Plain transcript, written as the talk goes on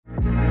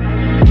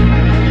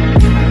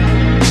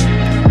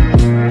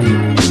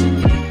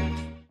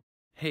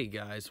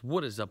guys,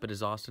 what is up? It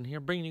is Austin here,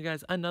 bringing you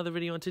guys another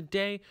video, and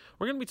today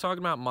we're going to be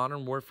talking about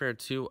Modern Warfare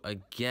 2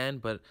 again,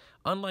 but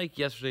unlike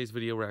yesterday's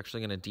video, we're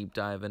actually going to deep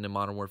dive into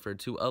Modern Warfare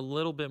 2 a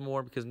little bit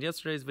more, because in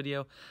yesterday's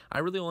video, I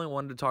really only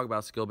wanted to talk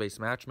about skill-based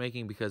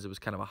matchmaking because it was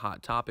kind of a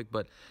hot topic,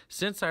 but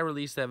since I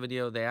released that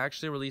video, they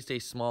actually released a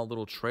small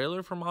little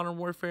trailer for Modern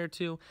Warfare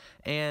 2,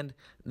 and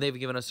they've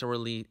given us a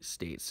release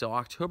date. So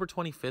October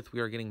 25th, we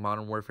are getting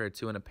Modern Warfare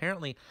 2, and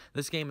apparently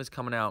this game is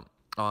coming out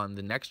on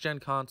the next-gen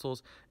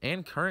consoles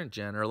and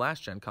current-gen, or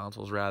last-gen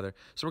consoles, rather.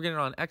 So we're getting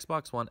it on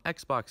Xbox One,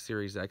 Xbox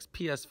Series X,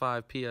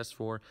 PS5,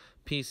 PS4,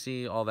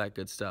 PC, all that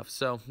good stuff.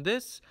 So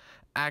this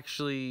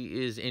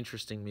actually is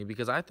interesting to me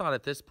because I thought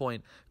at this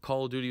point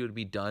Call of Duty would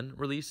be done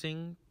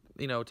releasing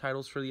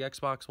titles for the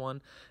Xbox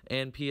One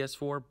and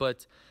PS4,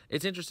 but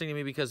it's interesting to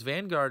me because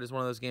Vanguard is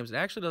one of those games that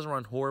actually doesn't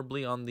run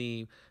horribly on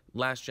the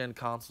last-gen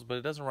consoles, but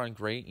it doesn't run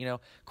great.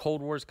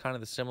 Cold War is kind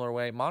of the similar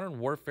way. Modern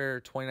Warfare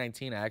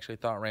 2019 I actually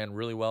thought ran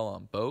really well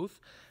on both.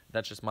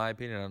 That's just my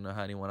opinion. I don't know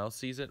how anyone else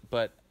sees it,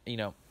 but,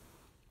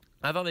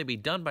 I thought they'd be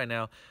done by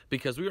now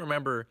because we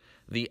remember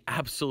the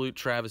absolute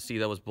travesty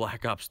that was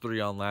Black Ops 3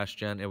 on last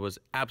gen. It was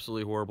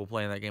absolutely horrible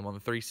playing that game on the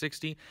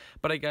 360,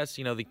 but I guess,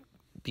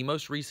 the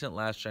most recent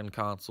last-gen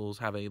consoles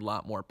have a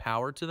lot more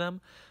power to them,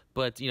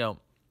 but,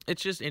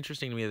 it's just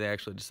interesting to me that they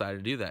actually decided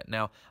to do that.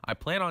 Now, I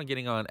plan on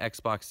getting on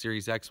Xbox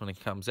Series X when it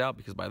comes out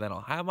because by then I'll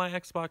have my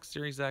Xbox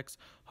Series X.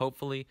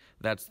 Hopefully,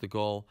 that's the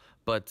goal.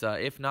 But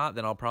if not,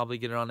 then I'll probably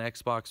get it on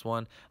Xbox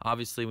One.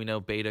 Obviously, we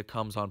know beta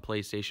comes on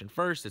PlayStation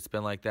first. It's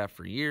been like that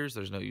for years.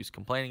 There's no use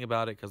complaining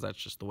about it because that's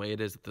just the way it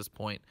is at this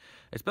point.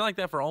 It's been like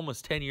that for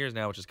almost 10 years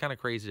now, which is kind of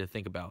crazy to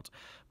think about.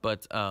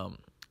 But,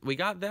 we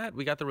got that.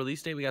 We got the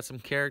release date. We got some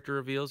character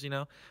reveals,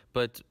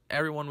 But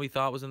everyone we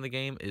thought was in the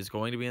game is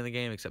going to be in the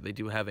game, except they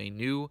do have a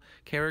new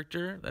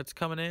character that's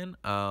coming in.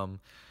 And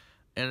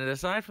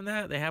aside from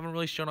that, they haven't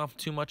really shown off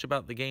too much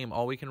about the game.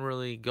 All we can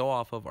really go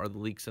off of are the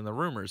leaks and the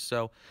rumors.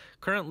 So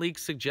current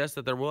leaks suggest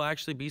that there will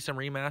actually be some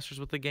remasters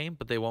with the game,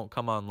 but they won't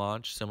come on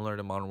launch, similar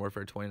to Modern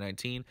Warfare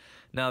 2019.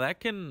 Now, that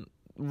can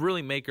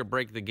really make or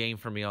break the game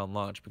for me on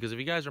launch, because if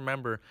you guys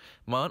remember,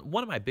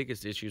 one of my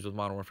biggest issues with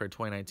Modern Warfare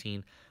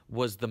 2019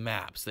 was the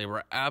maps. They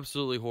were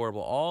absolutely horrible.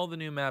 All the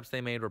new maps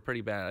they made were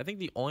pretty bad. I think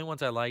the only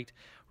ones I liked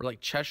were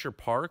like Cheshire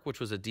Park, which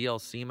was a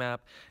DLC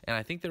map, and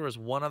I think there was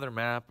one other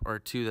map or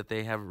two that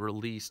they have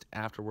released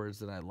afterwards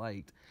that I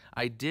liked.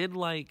 I did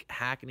like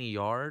Hackney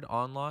Yard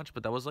on launch,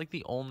 but that was like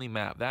the only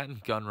map. That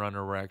and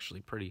Gunrunner were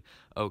actually pretty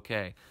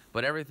okay,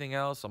 but everything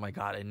else, oh my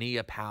god,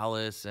 Ania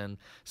Palace and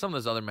some of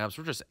those other maps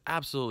were just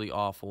absolutely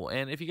awful.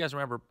 And if you guys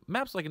remember,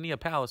 maps like Ania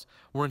Palace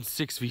were in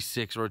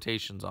 6v6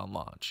 rotations on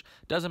launch.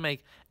 Doesn't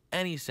make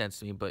any sense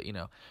to me, but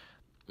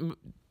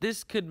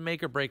this could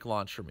make or break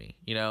launch for me.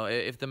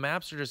 If the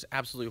maps are just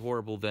absolutely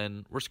horrible,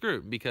 then we're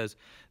screwed, because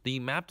the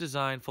map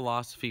design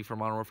philosophy for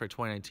Modern Warfare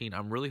 2019,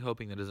 I'm really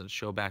hoping that doesn't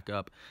show back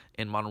up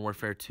in Modern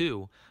Warfare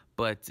 2,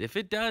 but if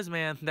it does,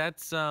 man,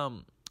 that's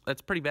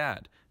pretty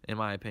bad, in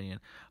my opinion.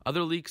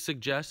 Other leaks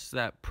suggest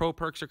that pro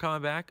perks are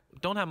coming back.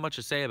 Don't have much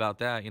to say about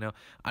that.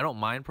 I don't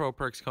mind pro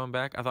perks coming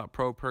back. I thought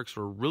pro perks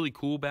were really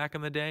cool back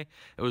in the day.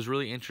 It was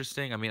really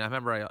interesting. I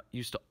remember I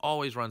used to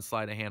always run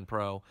sleight of hand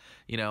pro.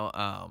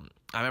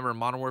 I remember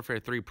Modern Warfare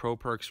 3 pro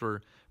perks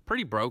were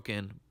pretty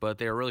broken, but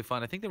they were really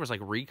fun. I think there was like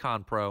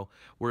Recon Pro,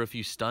 where if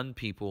you stunned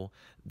people,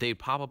 they'd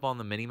pop up on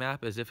the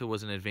minimap as if it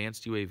was an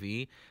advanced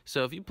UAV.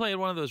 So if you played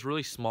one of those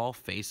really small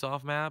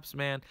face-off maps,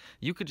 man,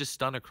 you could just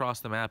stun across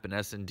the map in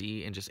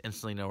S&D and just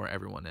instantly know where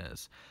everyone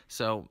is.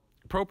 So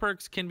pro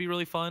perks can be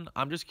really fun.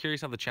 I'm just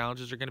curious how the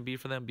challenges are going to be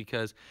for them,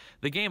 because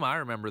the game I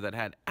remember that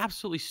had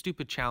absolutely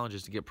stupid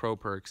challenges to get pro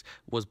perks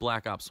was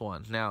Black Ops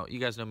 1. Now, you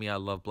guys know me, I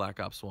love Black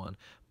Ops 1,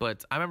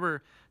 but I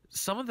remember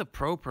some of the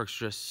pro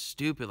perks were just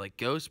stupid, like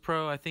Ghost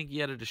Pro. I think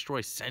you had to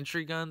destroy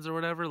sentry guns or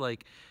whatever.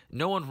 Like,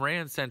 no one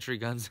ran sentry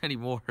guns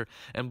anymore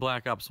in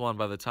Black Ops 1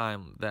 by the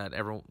time that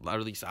everyone, or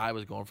at least I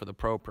was going for the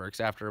pro perks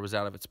after it was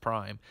out of its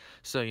prime.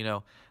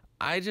 So,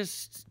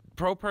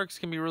 pro perks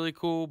can be really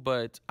cool,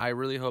 but I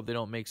really hope they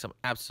don't make some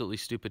absolutely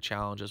stupid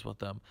challenges with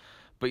them.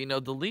 But,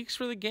 the leaks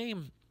for the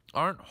game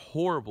aren't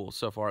horrible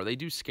so far. They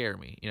do scare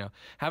me.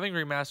 Having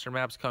remastered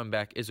maps coming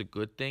back is a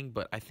good thing,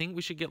 but I think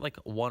we should get like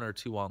one or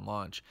two on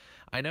launch.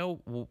 I know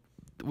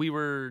we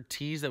were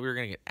teased that we were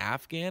going to get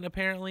Afghan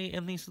apparently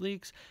in these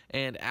leaks,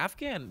 and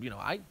Afghan,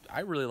 I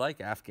really like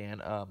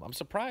Afghan. I'm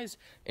surprised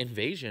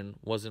Invasion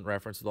wasn't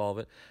referenced with all of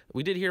it.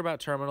 We did hear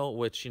about Terminal,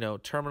 which,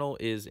 Terminal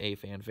is a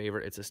fan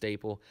favorite. It's a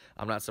staple.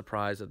 I'm not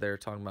surprised that they're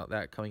talking about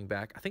that coming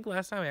back. I think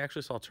last time I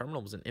actually saw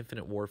Terminal was in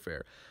Infinite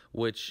Warfare,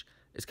 which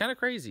it's kind of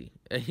crazy,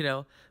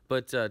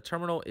 but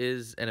Terminal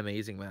is an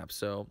amazing map.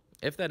 So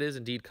if that is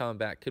indeed coming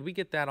back, could we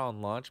get that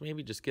on launch?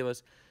 Maybe just give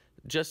us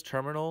just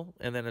Terminal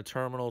and then a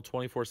Terminal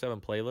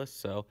 24/7 playlist.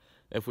 So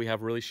if we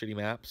have really shitty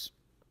maps,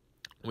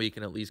 we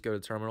can at least go to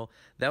Terminal.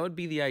 That would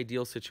be the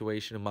ideal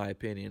situation, in my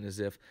opinion, is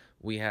if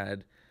we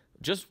had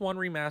just one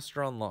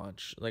remaster on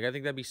launch. Like, I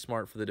think that'd be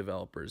smart for the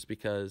developers,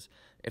 because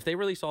if they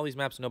release all these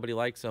maps and nobody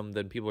likes them,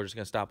 then people are just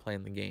going to stop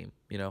playing the game,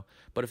 you know?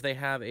 But if they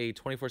have a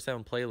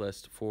 24/7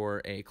 playlist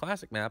for a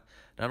classic map,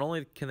 not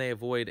only can they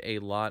avoid a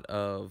lot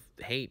of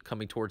hate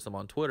coming towards them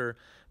on Twitter,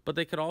 but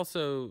they could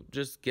also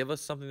just give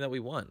us something that we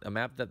want, a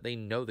map that they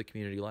know the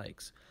community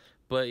likes.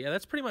 But yeah,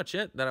 that's pretty much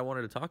it that I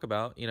wanted to talk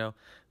about. You know,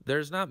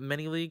 there's not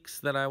many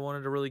leaks that I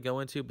wanted to really go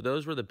into, but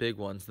those were the big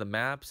ones, the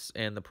maps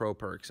and the pro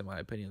perks, in my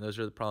opinion. Those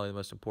are probably the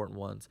most important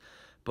ones.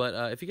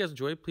 But if you guys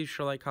enjoyed, please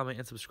share, like, comment,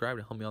 and subscribe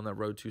to help me on that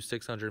road to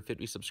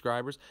 650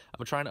 subscribers.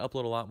 I'm trying to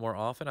upload a lot more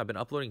often. I've been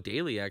uploading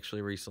daily,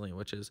 actually, recently,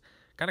 which is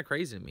kind of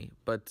crazy to me.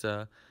 But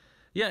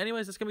yeah,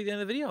 anyways, that's going to be the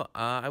end of the video.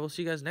 I will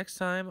see you guys next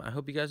time. I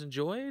hope you guys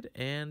enjoyed.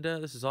 And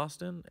this is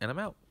Austin, and I'm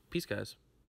out. Peace, guys.